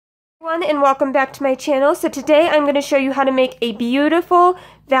everyone, and welcome back to my channel. So today I'm going to show you how to make a beautiful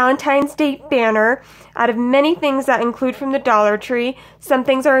Valentine's Day banner out of many things that include from the Dollar Tree. Some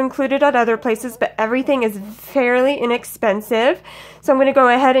things are included at other places, but everything is fairly inexpensive. So I'm going to go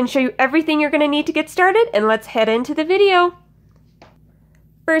ahead and show you everything you're going to need to get started, and let's head into the video.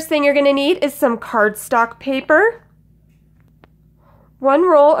 First thing you're going to need is some cardstock paper. One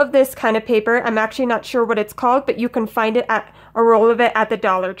roll of this kind of paper. I'm actually not sure what it's called, but you can find it at a roll of it at the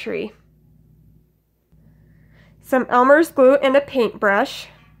Dollar Tree. Some Elmer's glue and a paintbrush.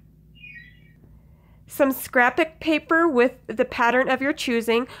 Some scrapbook paper with the pattern of your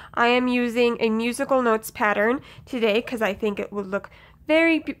choosing. I am using a musical notes pattern today because I think it would look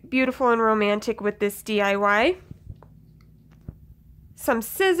very beautiful and romantic with this DIY. Some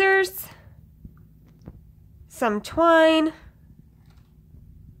scissors. Some twine.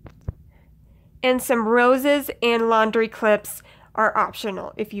 And some roses and laundry clips are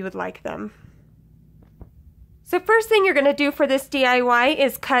optional if you would like them. So first thing you're going to do for this DIY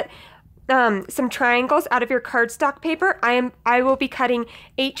is cut some triangles out of your cardstock paper. I will be cutting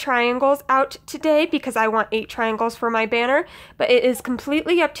 8 triangles out today because I want 8 triangles for my banner, but it is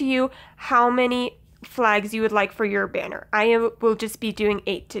completely up to you how many flags you would like for your banner. I will just be doing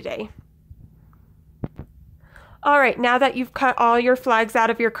 8 today. Alright, now that you've cut all your flags out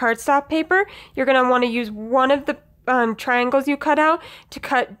of your cardstock paper, you're going to want to use one of the triangles you cut out to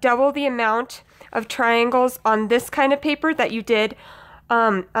cut double the amount of triangles on this kind of paper that you did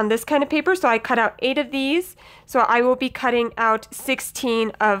on this kind of paper. So I cut out 8 of these, so I will be cutting out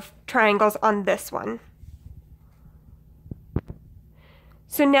 16 of triangles on this one.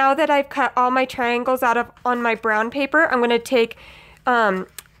 So now that I've cut all my triangles out on my brown paper, I'm going to take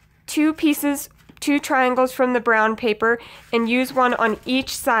 2 triangles from the brown paper and use one on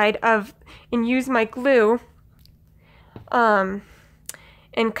each side and use my glue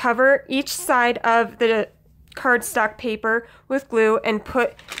and cover each side of the cardstock paper with glue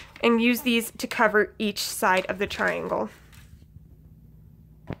and use these to cover each side of the triangle.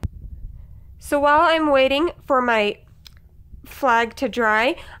 So while I'm waiting for my flag to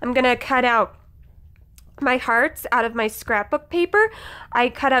dry, I'm going to cut out my hearts out of my scrapbook paper. I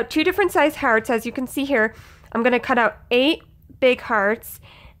cut out 2 different size hearts, as you can see here. I'm going to cut out 8 big hearts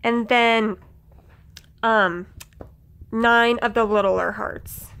and then 9 of the littler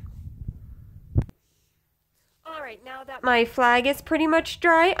hearts. Alright, now that my flag is pretty much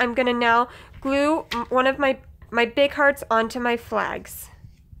dry, I'm going to now glue one of my big hearts onto my flags.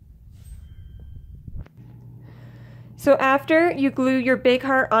 So after you glue your big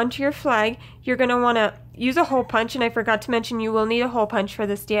heart onto your flag, you're going to want to use a hole punch, and I forgot to mention you will need a hole punch for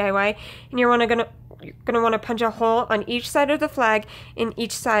this DIY, and you're going to want to punch a hole on each side of the flag and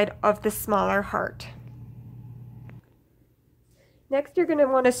each side of the smaller heart. Next, you're going to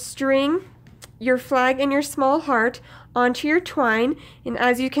want to string your flag and your small heart onto your twine, and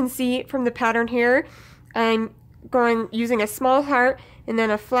as you can see from the pattern here, I'm using a small heart and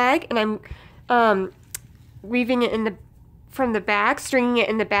then a flag, and I'm weaving it from the back, stringing it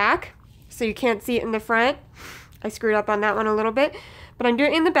in the back, so you can't see it in the front. I screwed up on that one a little bit, but I'm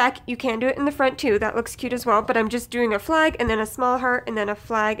doing it in the back. You can do it in the front too. That looks cute as well, but I'm just doing a flag and then a small heart and then a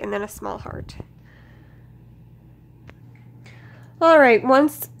flag and then a small heart. Alright,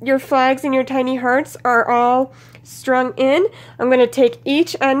 once your flags and your tiny hearts are all strung in, I'm going to take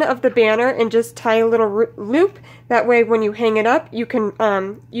each end of the banner and just tie a little loop. That way when you hang it up, you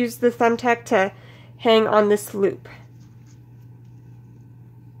can use the thumbtack to hang on this loop.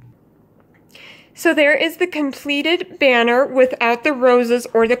 So there is the completed banner without the roses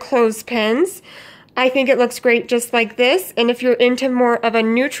or the clothespins. I think it looks great just like this, and if you're into more of a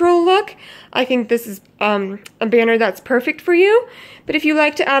neutral look, I think this is a banner that's perfect for you. But if you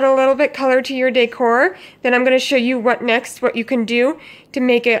like to add a little bit color to your decor, then I'm going to show you what you can do to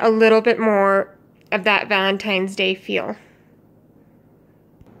make it a little bit more of that Valentine's Day feel.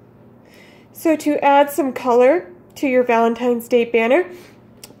 So to add some color to your Valentine's Day banner,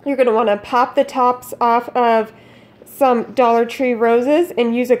 you're going to want to pop the tops off of some Dollar Tree roses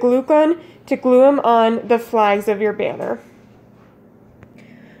and use a glue gun to glue them on the flags of your banner.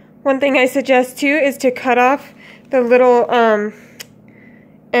 One thing I suggest too is to cut off the little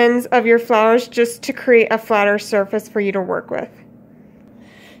ends of your flowers just to create a flatter surface for you to work with.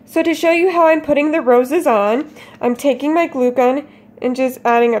 So to show you how I'm putting the roses on, I'm taking my glue gun and just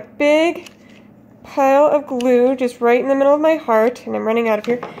adding a big pile of glue just right in the middle of my heart, and I'm running out of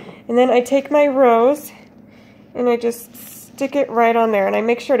here, and then I take my rose and I just stick it right on there, and I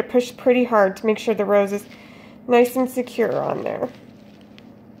make sure to push pretty hard to make sure the rose is nice and secure on there.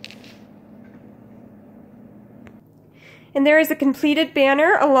 And there is a completed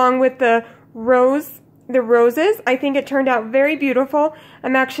banner along with the roses. I think it turned out very beautiful.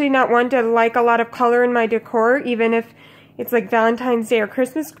 I'm actually not one to like a lot of color in my decor, even if it's like Valentine's Day or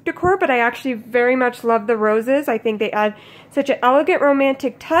Christmas decor, but I actually very much love the roses. I think they add such an elegant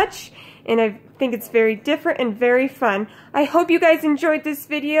romantic touch, and I think it's very different and very fun. I hope you guys enjoyed this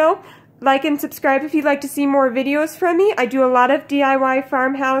video. Like and subscribe if you'd like to see more videos from me. I do a lot of DIY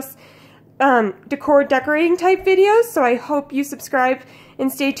farmhouse decor decorating type videos, so I hope you subscribe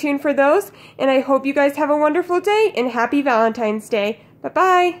and stay tuned for those. And I hope you guys have a wonderful day and happy Valentine's Day.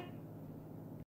 Bye-bye.